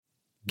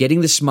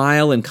Getting the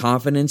smile and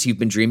confidence you've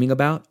been dreaming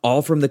about,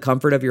 all from the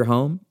comfort of your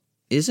home,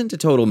 isn't a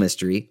total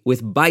mystery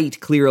with Byte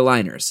clear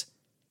aligners.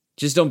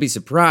 Just don't be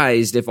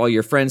surprised if all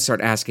your friends start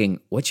asking,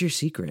 "What's your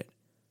secret?"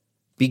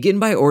 Begin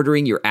by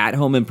ordering your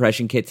at-home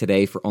impression kit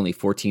today for only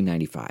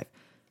 $14.95.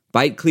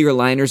 Byte clear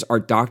aligners are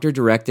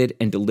doctor-directed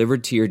and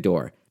delivered to your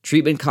door.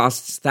 Treatment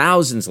costs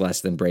thousands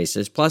less than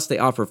braces, plus they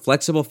offer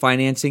flexible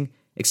financing,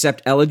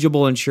 accept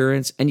eligible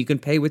insurance, and you can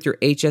pay with your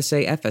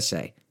HSA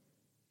FSA.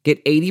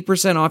 Get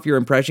 80% off your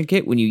impression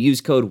kit when you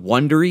use code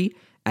WONDERY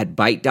at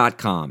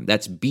Byte.com.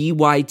 That's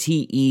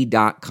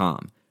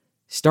BYTE.com.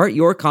 Start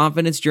your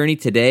confidence journey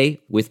today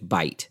with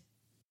Byte.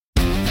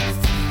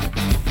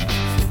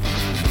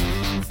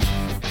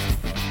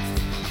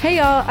 Hey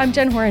y'all, I'm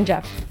Jen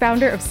Horan-Jeff,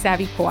 founder of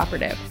Savvy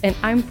Cooperative, and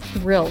I'm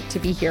thrilled to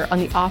be here on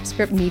the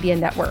Offscript Media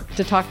Network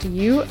to talk to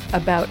you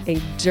about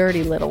a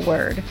dirty little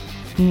word,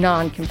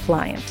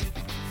 non-compliant.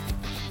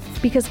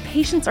 Because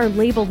patients are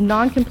labeled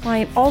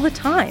non-compliant all the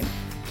time,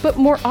 but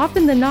more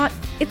often than not,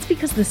 it's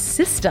because the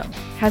system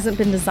hasn't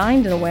been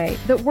designed in a way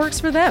that works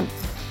for them.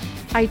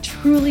 I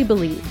truly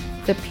believe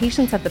that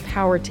patients have the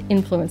power to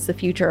influence the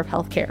future of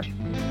healthcare.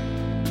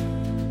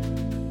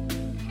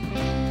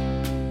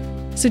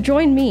 So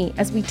join me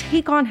as we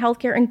take on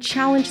healthcare and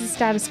challenge the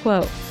status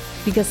quo,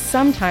 because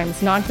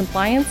sometimes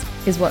non-compliance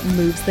is what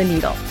moves the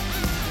needle.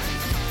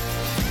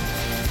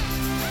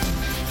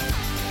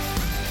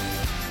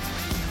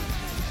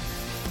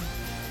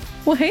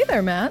 Well, hey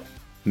there, Matt.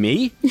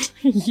 Me?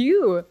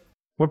 You.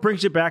 What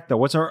brings you back, though?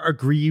 What's our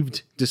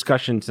aggrieved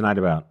discussion tonight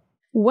about?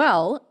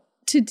 Well,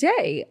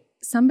 today,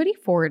 somebody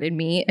forwarded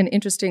me an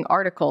interesting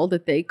article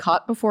that they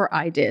caught before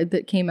I did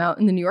that came out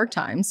in the New York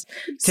Times.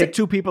 Take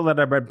two people that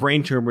have had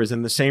brain tumors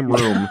in the same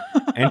room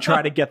and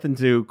try to get them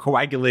to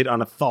coagulate on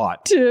a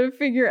thought. To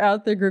figure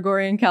out the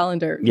Gregorian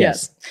calendar.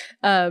 Yes.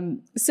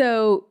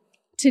 So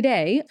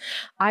today,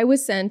 I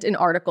was sent an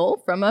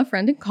article from a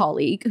friend and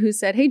colleague who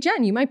said, "Hey,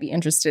 Jen, you might be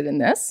interested in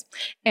this."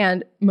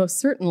 And most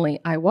certainly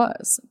I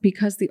was,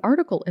 because the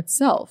article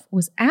itself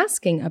was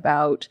asking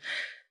about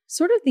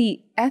sort of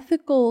the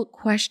ethical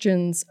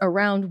questions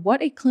around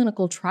what a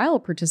clinical trial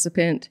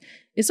participant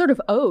is sort of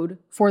owed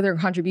for their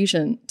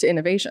contribution to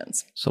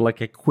innovations. So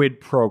like a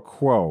quid pro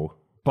quo,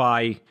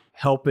 by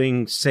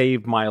helping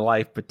save my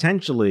life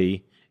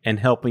potentially and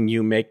helping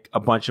you make a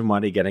bunch of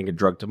money getting a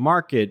drug to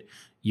market,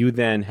 you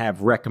then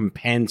have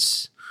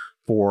recompense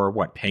for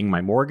what, paying my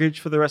mortgage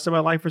for the rest of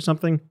my life or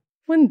something?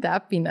 Wouldn't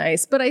that be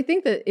nice? But I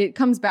think that it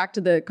comes back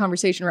to the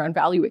conversation around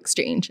value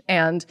exchange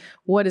and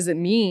what does it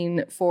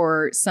mean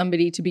for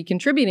somebody to be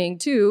contributing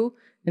to,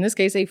 in this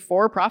case, a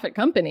for-profit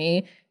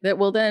company that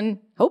will then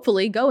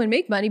hopefully go and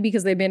make money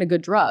because they've made a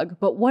good drug.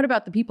 But what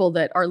about the people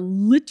that are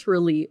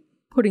literally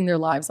putting their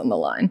lives on the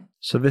line?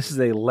 So this is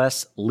a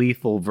less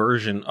lethal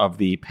version of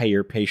the pay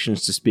your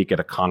patients to speak at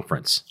a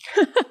conference.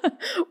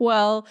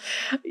 Well,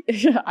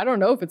 I don't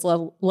know if it's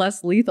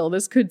less lethal.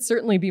 This could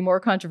certainly be more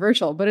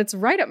controversial, but it's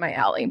right up my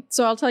alley.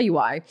 So I'll tell you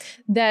why.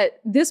 That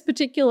this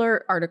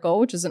particular article,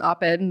 which is an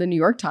op-ed in the New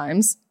York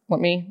Times, let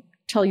me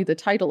tell you the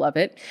title of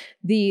it,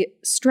 "The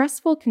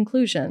Stressful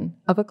Conclusion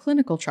of a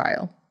Clinical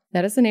Trial."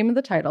 That is the name of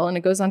the title. And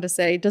it goes on to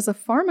say, does a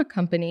pharma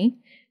company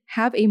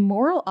have a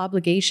moral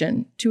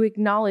obligation to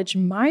acknowledge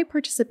my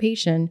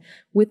participation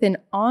with an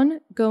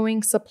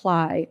ongoing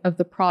supply of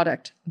the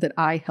product that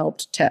I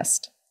helped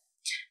test?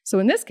 So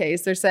in this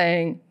case, they're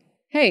saying,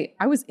 hey,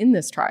 I was in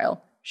this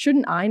trial.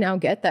 Shouldn't I now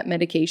get that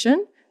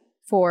medication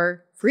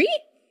for free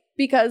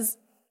because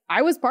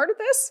I was part of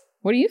this?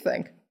 What do you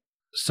think?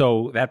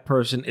 So that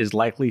person is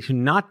likely to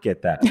not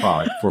get that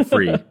product for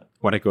free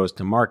when it goes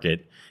to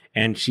market.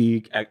 And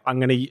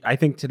I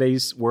think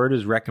today's word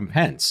is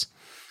recompense.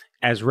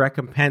 As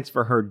recompense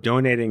for her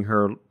donating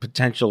her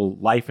potential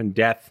life and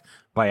death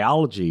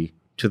biology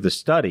to the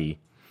study,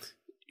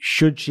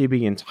 should she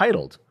be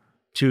entitled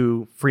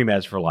to free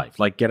meds for life,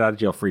 like get out of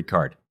jail free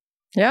card?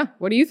 Yeah.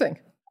 What do you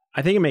think?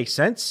 I think it makes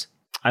sense.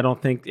 I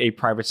don't think a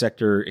private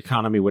sector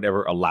economy would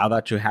ever allow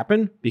that to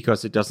happen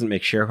because it doesn't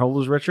make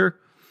shareholders richer.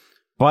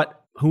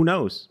 But who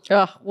knows?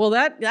 Well,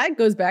 that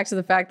goes back to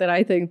the fact that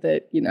I think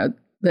that,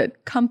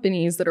 that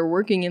companies that are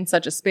working in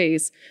such a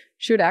space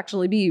should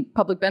actually be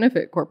public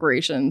benefit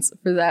corporations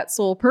for that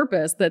sole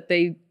purpose, that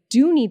they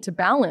do need to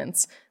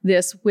balance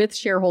this with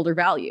shareholder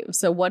value.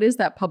 So what is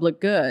that public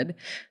good?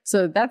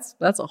 So that's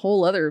a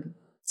whole other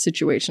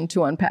situation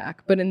to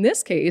unpack. But in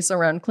this case,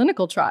 around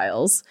clinical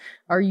trials,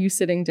 are you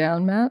sitting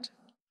down, Matt?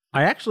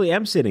 I actually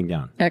am sitting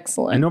down.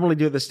 Excellent. I normally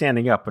do the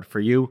standing up, but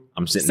for you,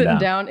 I'm sitting down. Sitting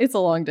down. It's a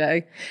long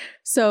day.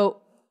 So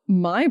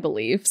my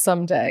belief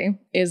someday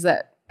is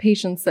that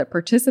patients that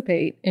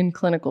participate in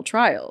clinical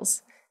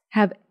trials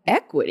have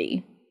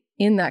equity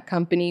in that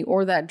company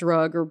or that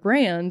drug or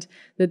brand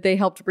that they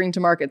helped bring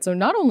to market. So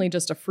not only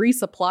just a free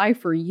supply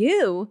for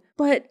you,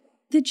 but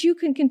that you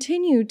can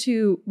continue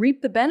to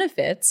reap the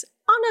benefits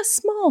on a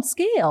small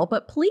scale.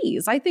 But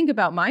please, I think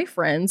about my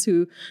friends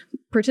who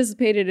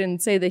participated in,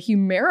 say, the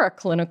Humira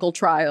clinical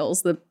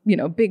trials, the,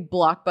 big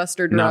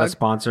blockbuster drug. Not a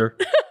sponsor.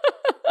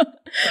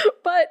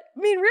 But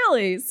mean,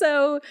 really.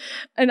 So,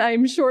 and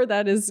I'm sure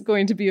that is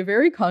going to be a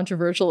very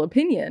controversial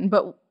opinion,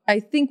 but I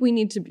think we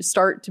need to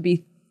start to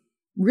be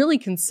really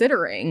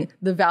considering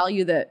the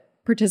value that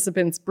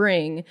participants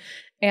bring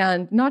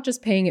and not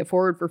just paying it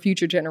forward for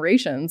future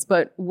generations,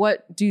 but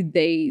what do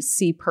they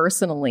see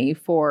personally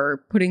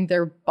for putting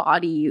their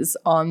bodies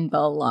on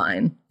the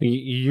line? You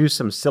used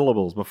some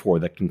syllables before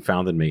that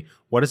confounded me.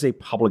 What is a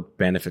public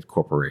benefit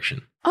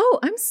corporation? Oh,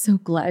 I'm so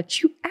glad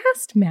you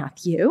asked,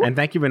 Matthew. And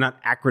thank you for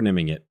not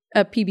acronyming it.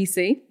 A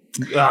PBC.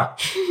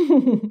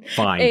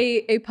 Fine.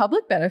 A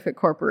public benefit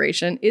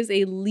corporation is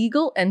a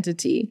legal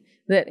entity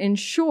that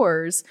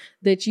ensures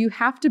that you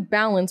have to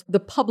balance the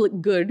public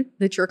good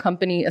that your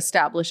company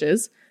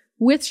establishes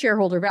with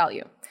shareholder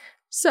value.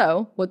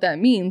 So what that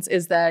means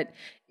is that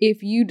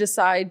if you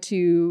decide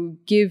to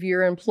give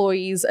your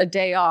employees a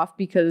day off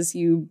because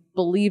you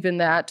believe in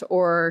that,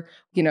 or,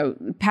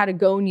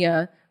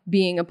 Patagonia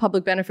being a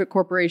public benefit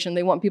corporation,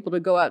 they want people to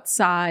go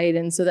outside.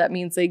 And so that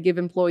means they give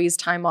employees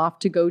time off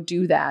to go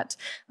do that.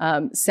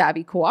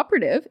 Savvy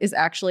Cooperative is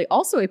actually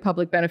also a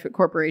public benefit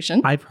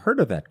corporation. I've heard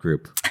of that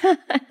group.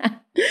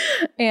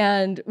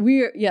 And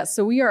we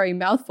are a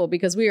mouthful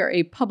because we are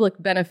a public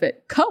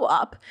benefit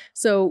co-op.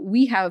 So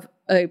we have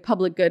a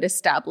public good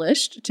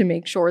established to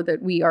make sure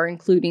that we are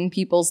including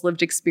people's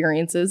lived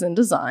experiences in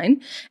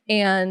design.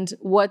 And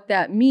what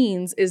that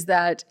means is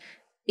that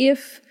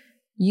if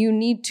you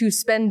need to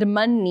spend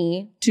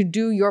money to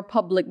do your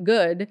public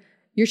good,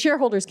 your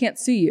shareholders can't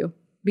sue you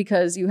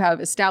because you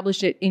have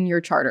established it in your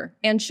charter.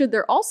 And should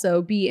there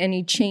also be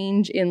any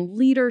change in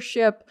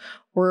leadership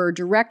or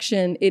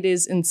direction, it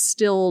is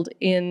instilled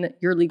in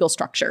your legal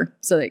structure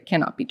so that it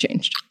cannot be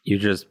changed. You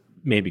just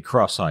made me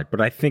cross-eyed,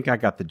 but I think I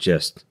got the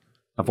gist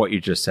of what you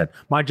just said.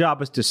 My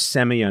job is to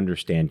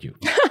semi-understand you.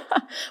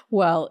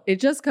 Well, it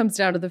just comes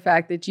down to the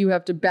fact that you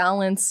have to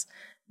balance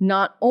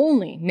not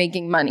only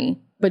making money,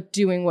 but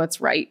doing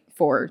what's right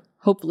for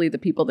hopefully the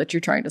people that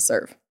you're trying to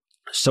serve.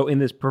 So in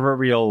this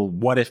proverbial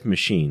what-if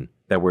machine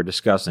that we're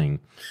discussing,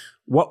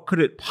 what could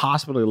it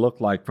possibly look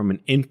like from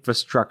an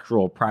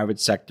infrastructural private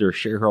sector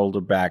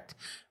shareholder-backed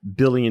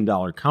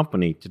billion-dollar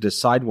company to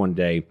decide one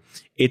day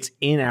it's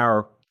in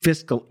our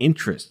fiscal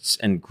interests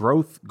and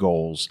growth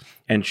goals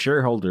and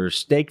shareholders'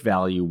 stake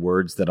value,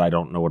 words that I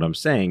don't know what I'm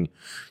saying,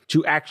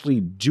 to actually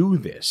do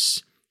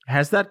this?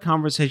 Has that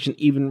conversation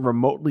even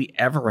remotely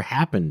ever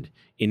happened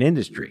in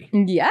industry?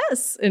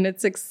 Yes, and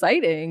it's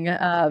exciting.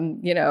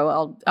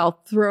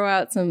 I'll throw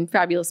out some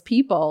fabulous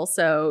people.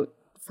 So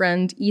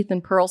friend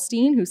Ethan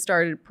Perlstein, who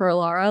started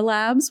Perlara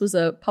Labs, was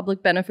a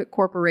public benefit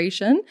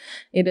corporation.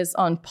 It is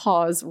on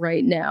pause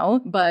right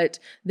now, but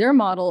their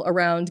model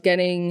around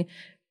getting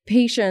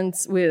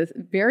patients with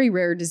very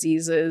rare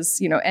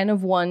diseases, N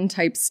of 1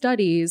 type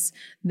studies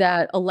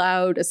that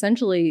allowed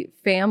essentially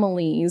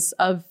families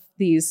of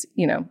these,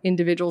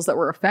 individuals that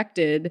were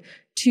affected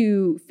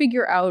to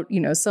figure out,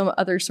 some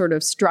other sort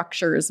of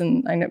structures.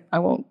 And I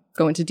won't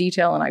go into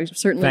detail, and I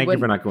certainly Thank you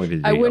for not going into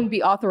detail. I wouldn't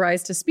be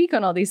authorized to speak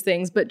on all these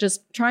things, but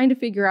just trying to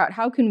figure out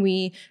how can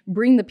we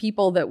bring the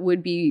people that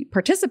would be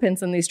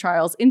participants in these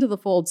trials into the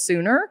fold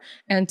sooner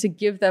and to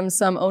give them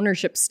some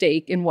ownership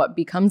stake in what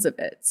becomes of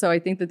it. So I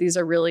think that these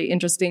are really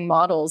interesting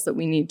models that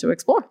we need to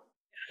explore.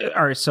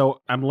 All right, so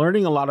I'm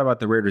learning a lot about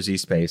the rare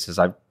disease space, as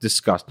I've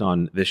discussed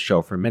on this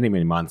show for many,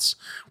 many months,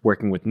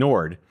 working with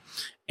Nord.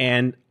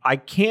 And I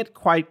can't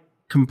quite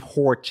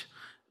comport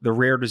the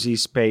rare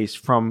disease space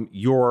from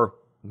your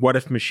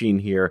what-if machine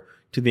here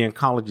to the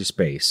oncology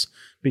space,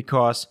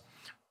 because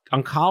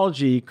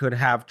oncology could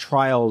have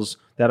trials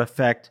that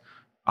affect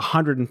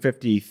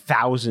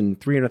 150,000,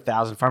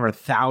 300,000,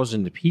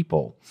 500,000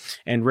 people,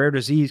 and rare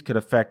disease could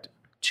affect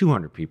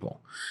 200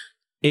 people.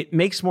 It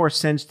makes more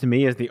sense to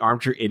me as the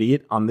armchair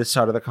idiot on this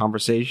side of the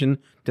conversation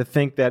to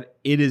think that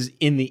it is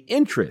in the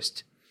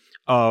interest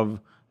of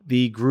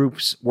the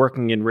groups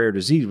working in rare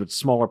disease with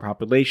smaller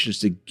populations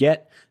to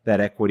get that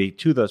equity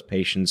to those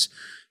patients,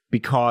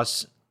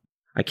 because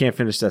I can't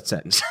finish that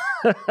sentence.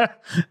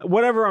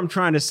 Whatever I'm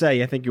trying to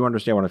say, I think you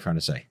understand what I'm trying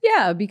to say.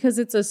 Yeah, because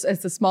it's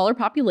a smaller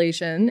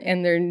population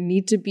and there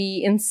need to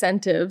be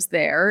incentives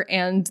there.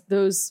 And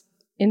those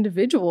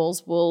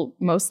individuals will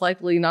most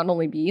likely not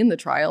only be in the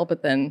trial,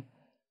 but then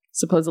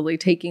supposedly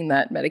taking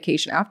that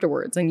medication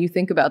afterwards. And you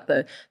think about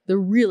the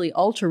really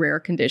ultra rare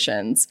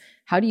conditions.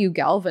 How do you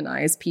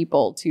galvanize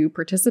people to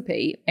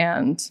participate?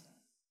 And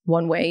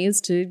one way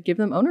is to give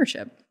them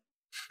ownership.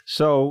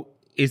 So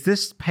is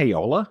this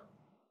payola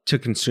to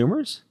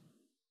consumers?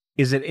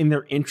 Is it in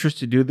their interest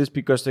to do this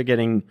because they're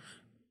getting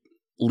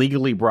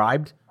legally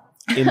bribed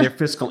in their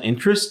fiscal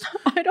interest?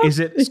 Is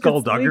it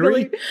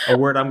skullduggery? A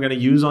word I'm going to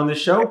use on this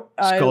show?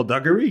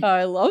 Skullduggery?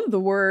 I love the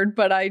word,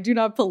 but I do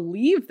not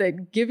believe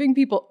that giving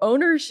people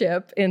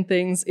ownership in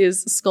things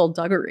is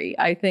skullduggery.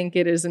 I think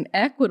it is an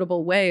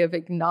equitable way of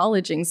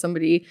acknowledging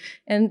somebody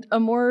and a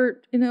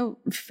more,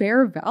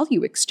 fair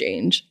value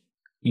exchange.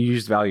 You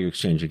used value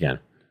exchange again.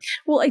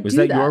 Well, Was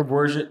that your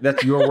version?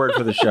 That's your word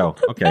for the show.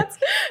 Okay.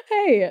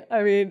 Hey,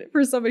 I mean,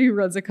 for somebody who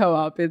runs a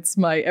co-op, it's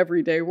my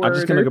everyday word. I'm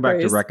just going to go back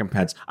to phrase.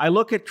 recompense. I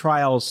look at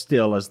trials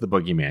still as the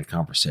boogeyman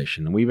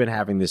conversation. And we've been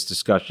having this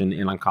discussion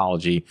in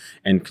oncology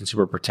and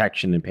consumer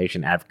protection and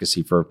patient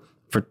advocacy for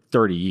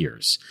 30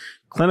 years.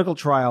 Clinical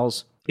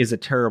trials is a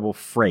terrible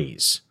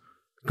phrase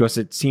because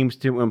it seems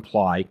to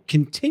imply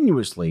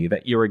continuously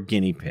that you're a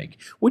guinea pig,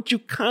 which you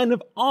kind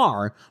of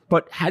are,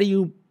 but how do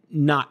you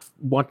not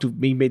want to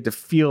be made to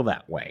feel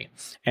that way?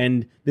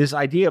 And this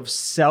idea of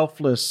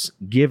selfless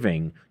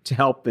giving to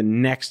help the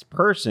next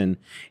person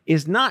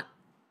is not,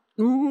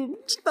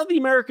 it's not the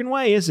American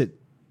way, is it?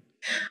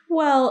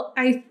 Well,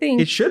 I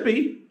think It should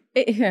be.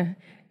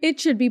 it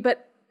should be,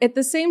 but at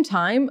the same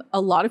time,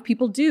 a lot of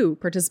people do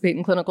participate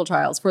in clinical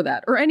trials for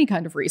that or any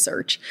kind of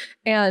research.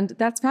 And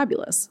that's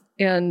fabulous.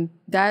 And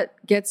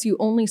that gets you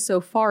only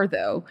so far,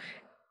 though,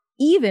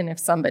 even if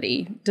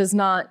somebody does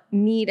not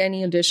need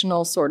any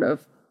additional sort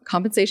of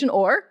compensation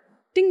or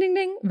ding, ding,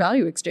 ding,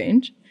 value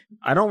exchange.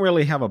 I don't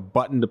really have a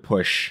button to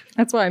push.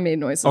 That's why I made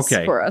noises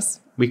for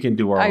us. We can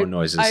do our own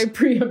noises. I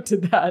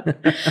preempted that.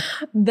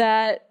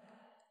 That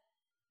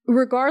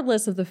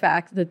regardless of the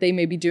fact that they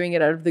may be doing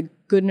it out of the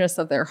goodness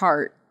of their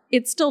heart,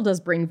 it still does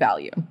bring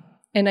value.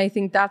 And I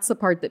think that's the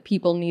part that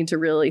people need to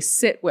really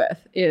sit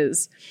with,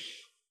 is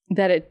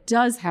that it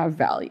does have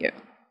value.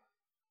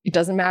 It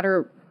doesn't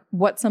matter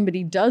what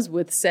somebody does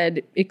with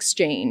said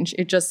exchange.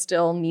 It just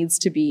still needs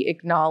to be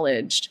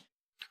acknowledged.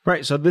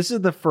 Right. So this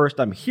is the first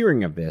I'm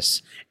hearing of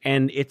this,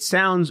 and it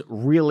sounds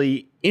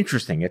really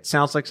interesting. It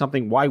sounds like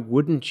something, why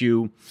wouldn't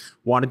you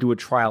want to do a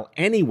trial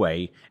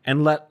anyway,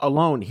 and let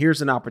alone,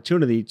 here's an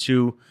opportunity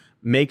to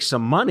make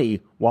some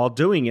money while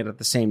doing it at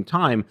the same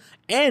time,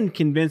 and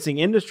convincing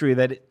industry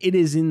that it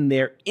is in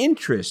their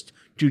interest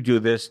to do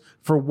this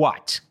for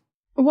what?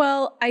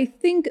 Well, I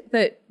think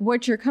that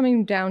what you're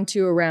coming down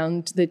to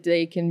around that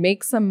they can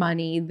make some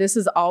money, this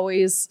is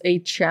always a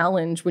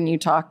challenge when you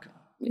talk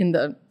in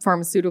the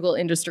pharmaceutical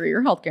industry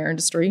or healthcare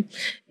industry,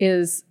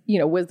 is,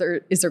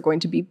 is there going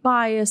to be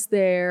bias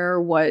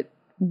there?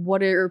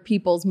 What are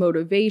people's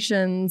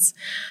motivations?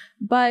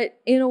 But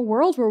in a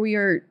world where we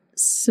are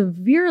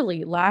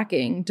severely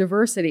lacking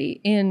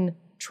diversity in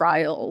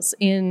trials,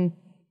 in,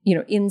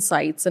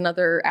 insights and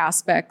other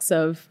aspects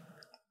of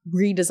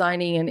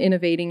redesigning and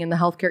innovating in the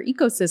healthcare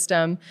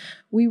ecosystem,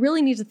 we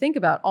really need to think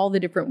about all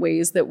the different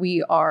ways that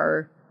we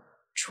are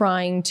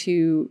trying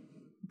to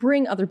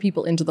bring other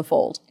people into the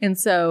fold. And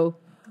so,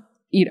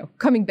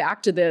 coming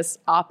back to this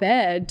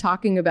op-ed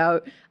talking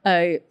about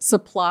a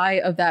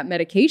supply of that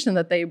medication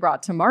that they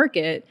brought to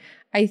market,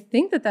 I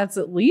think that that's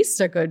at least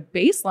a good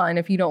baseline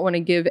if you don't want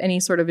to give any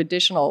sort of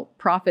additional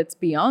profits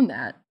beyond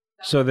that.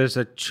 So there's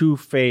a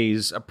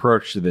two-phase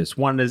approach to this.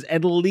 One is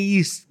at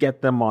least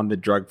get them on the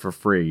drug for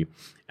free.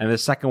 And the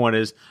second one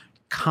is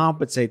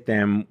compensate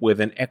them with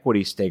an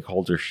equity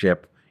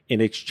stakeholdership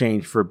in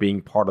exchange for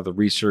being part of the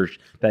research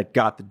that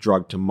got the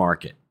drug to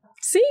market.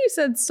 See, you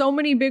said so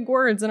many big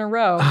words in a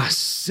row.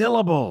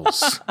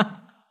 Syllables.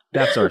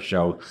 That's our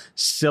show.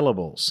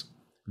 Syllables.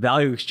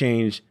 Value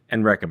exchange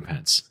and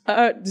recompense.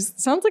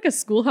 Just sounds like a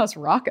Schoolhouse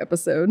Rock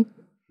episode.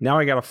 Now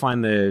we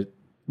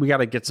got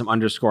to get some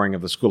underscoring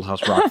of the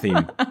Schoolhouse Rock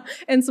theme.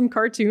 And some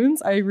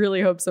cartoons. I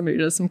really hope somebody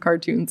does some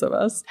cartoons of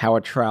us. How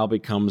a trial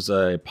becomes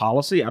a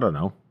policy? I don't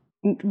know.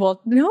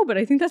 Well, no, but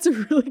I think that's a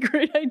really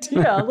great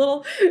idea. A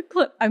little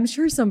clip. I'm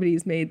sure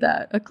somebody's made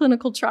that. A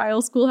clinical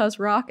trial Schoolhouse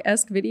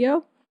Rock-esque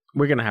video.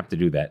 We're going to have to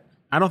do that.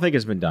 I don't think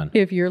it's been done.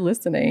 If you're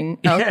listening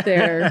out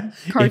there,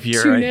 if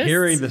you're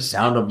hearing the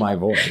sound of my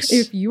voice.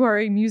 If you are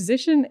a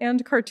musician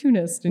and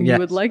cartoonist and you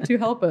would like to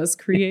help us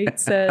create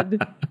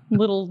said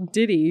little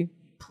ditty,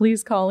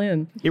 please call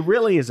in. It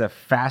really is a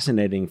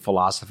fascinating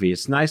philosophy.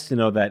 It's nice to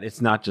know that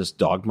it's not just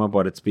dogma,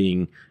 but it's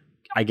being,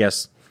 I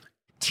guess,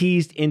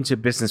 teased into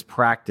business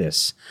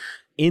practice.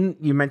 You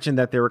mentioned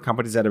that there were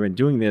companies that have been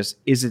doing this.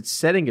 Is it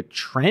setting a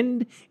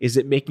trend? Is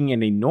it making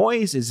any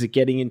noise? Is it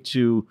getting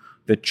into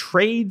the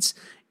trades?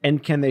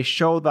 And can they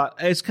show that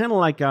it's kind of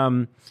like,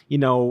 when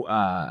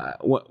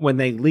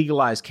they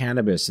legalized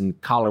cannabis in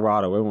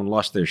Colorado, everyone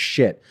lost their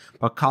shit.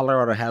 But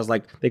Colorado has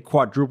they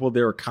quadrupled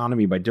their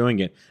economy by doing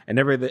it. And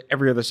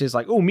every other state is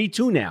like, oh, Me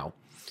Too now.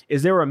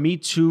 Is there a Me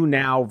Too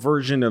now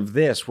version of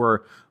this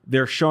where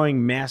they're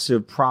showing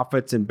massive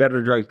profits and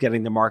better drugs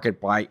getting to market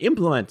by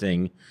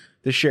implementing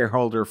the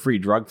shareholder-free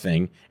drug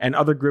thing, and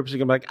other groups are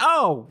going to be like,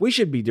 oh, we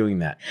should be doing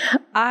that?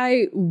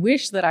 I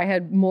wish that I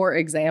had more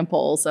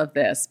examples of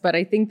this, but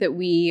I think that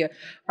we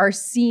are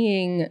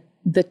seeing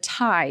the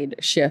tide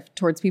shift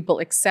towards people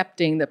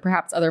accepting that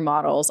perhaps other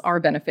models are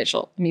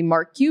beneficial. I mean,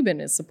 Mark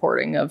Cuban is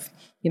supporting of,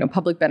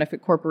 public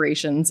benefit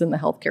corporations in the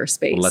healthcare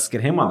space. Well, let's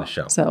get him on the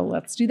show. So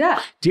let's do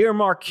that. Dear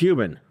Mark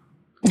Cuban,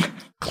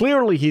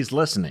 clearly he's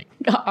listening.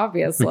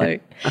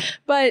 Obviously.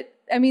 But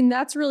I mean,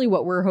 that's really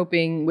what we're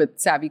hoping with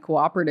Savvy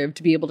Cooperative,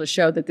 to be able to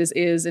show that this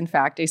is, in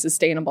fact, a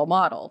sustainable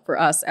model for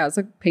us as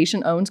a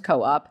patient-owned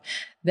co-op,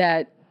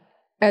 that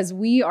as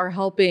we are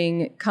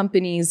helping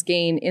companies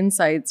gain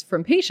insights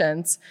from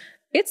patients,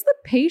 It's the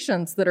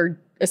patients that are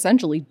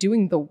essentially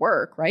doing the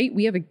work, right?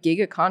 We have a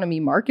gig economy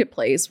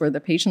marketplace where the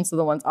patients are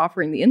the ones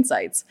offering the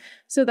insights.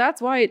 So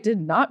that's why it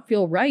did not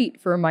feel right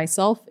for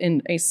myself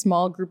and a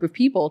small group of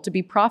people to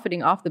be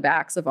profiting off the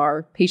backs of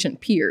our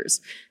patient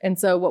peers. And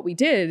so what we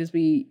did is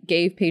we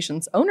gave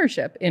patients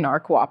ownership in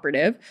our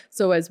cooperative.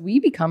 So as we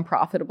become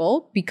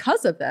profitable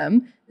because of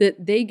them,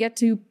 that they get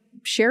to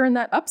share in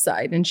that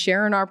upside and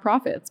share in our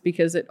profits,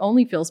 because it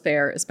only feels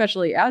fair,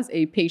 especially as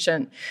a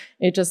patient.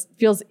 It just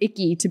feels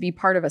icky to be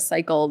part of a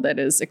cycle that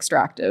is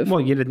extractive. Well,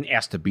 you didn't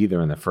ask to be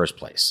there in the first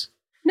place.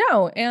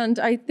 No, and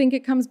I think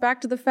it comes back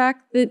to the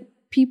fact that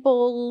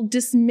people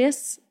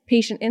dismiss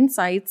patient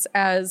insights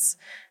as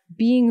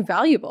being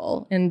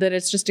valuable and that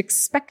it's just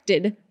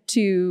expected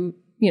to,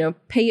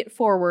 pay it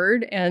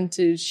forward and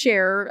to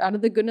share out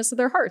of the goodness of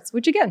their hearts,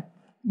 which again,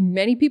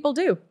 many people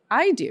do.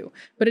 I do.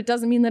 But it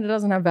doesn't mean that it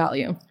doesn't have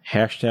value.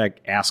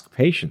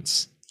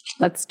 #AskPatients.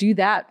 Let's do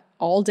that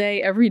all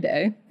day, every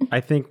day.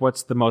 I think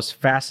what's the most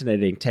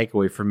fascinating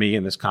takeaway for me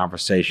in this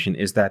conversation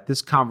is that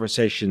this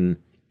conversation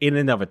in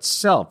and of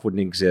itself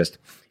wouldn't exist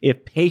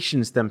if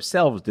patients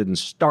themselves didn't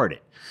start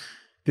it.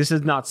 This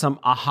is not some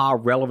aha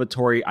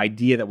revelatory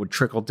idea that would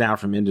trickle down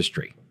from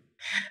industry.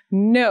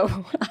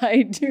 No,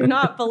 I do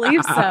not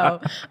believe so.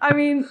 I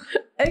mean,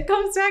 it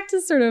comes back to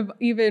sort of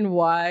even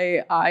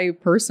why I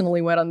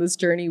personally went on this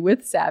journey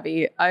with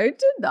Savvy. I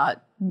did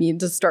not mean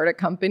to start a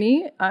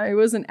company. I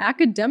was an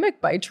academic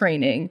by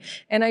training,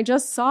 and I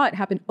just saw it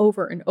happen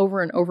over and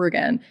over and over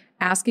again,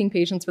 asking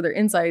patients for their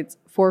insights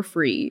for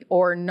free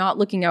or not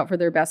looking out for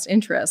their best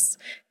interests.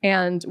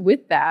 And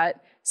with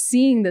that,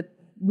 seeing that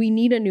we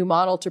need a new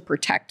model to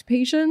protect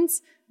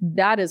patients,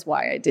 that is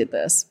why I did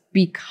this,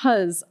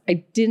 because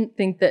I didn't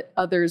think that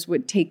others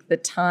would take the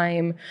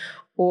time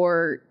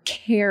or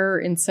care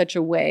in such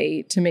a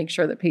way to make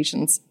sure that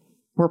patients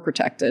were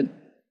protected.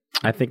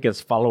 I think as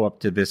follow-up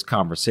to this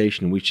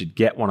conversation, we should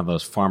get one of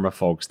those pharma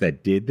folks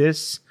that did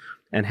this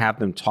and have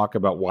them talk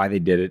about why they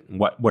did it and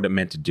what it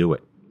meant to do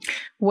it.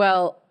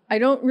 Well, I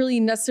don't really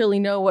necessarily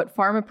know what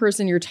pharma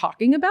person you're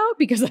talking about,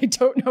 because I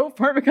don't know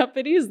pharma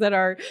companies that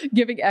are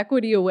giving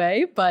equity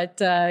away,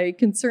 but it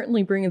can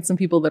certainly bring in some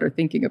people that are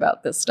thinking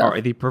about this stuff. Or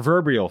the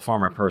proverbial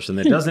pharma person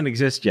that doesn't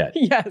exist yet.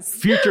 Yes.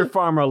 Future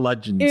pharma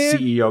legend,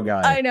 CEO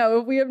guy. I know.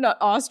 If we have not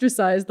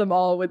ostracized them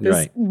all with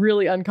this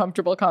really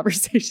uncomfortable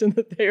conversation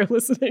that they are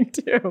listening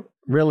to.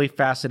 Really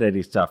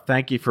fascinating stuff.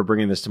 Thank you for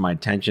bringing this to my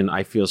attention.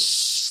 I feel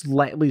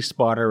slightly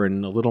spotter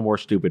and a little more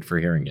stupid for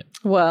hearing it.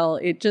 Well,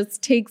 it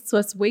just takes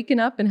us waking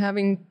up and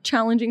having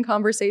challenging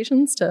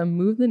conversations to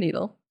move the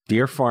needle.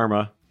 Dear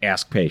Pharma,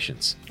 ask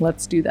patients.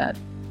 Let's do that.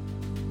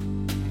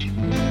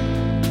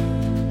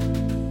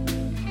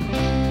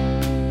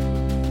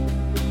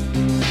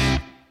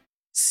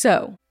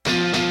 So,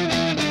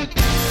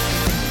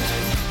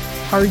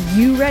 are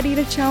you ready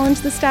to challenge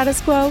the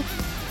status quo?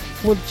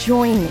 Well,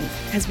 join me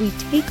as we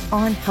take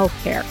on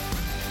healthcare.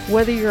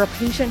 Whether you're a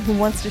patient who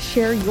wants to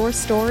share your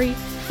story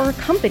or a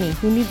company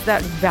who needs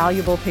that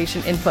valuable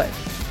patient input,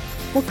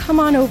 well, come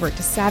on over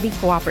to Savvy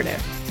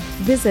Cooperative.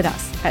 Visit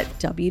us at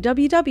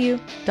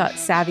www.savvy.coop.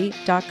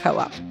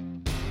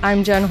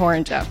 I'm Jen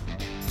Horonjeff.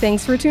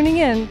 Thanks for tuning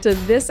in to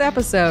this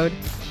episode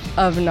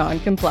of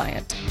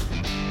Non-Compliant.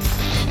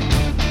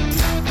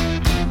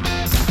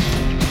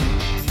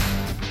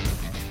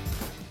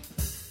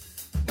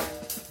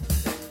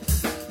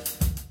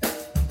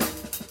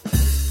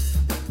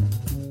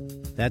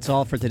 That's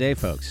all for today,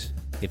 folks.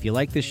 If you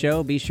like the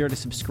show, be sure to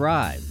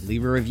subscribe,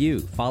 leave a review,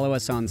 follow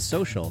us on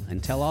social,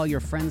 and tell all your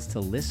friends to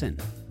listen.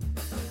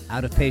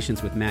 Out of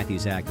Patience with Matthew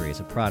Zachary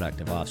is a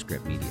product of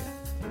Offscript Media.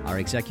 Our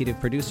executive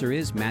producer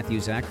is Matthew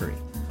Zachary.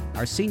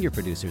 Our senior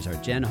producers are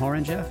Jen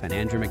Horonjeff and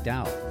Andrew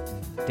McDowell.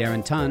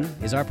 Darren Tunn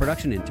is our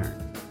production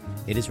intern.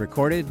 It is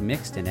recorded,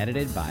 mixed, and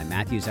edited by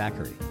Matthew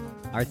Zachary.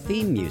 Our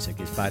theme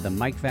music is by the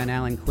Mike Van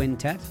Allen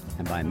Quintet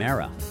and by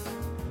Mara.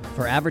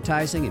 For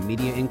advertising and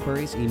media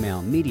inquiries,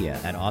 email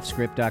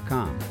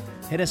media@offscript.com.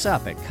 Hit us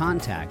up at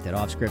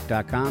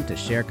contact@offscript.com to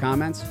share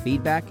comments,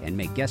 feedback, and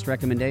make guest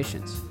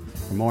recommendations.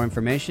 For more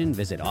information,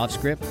 visit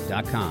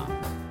offscript.com.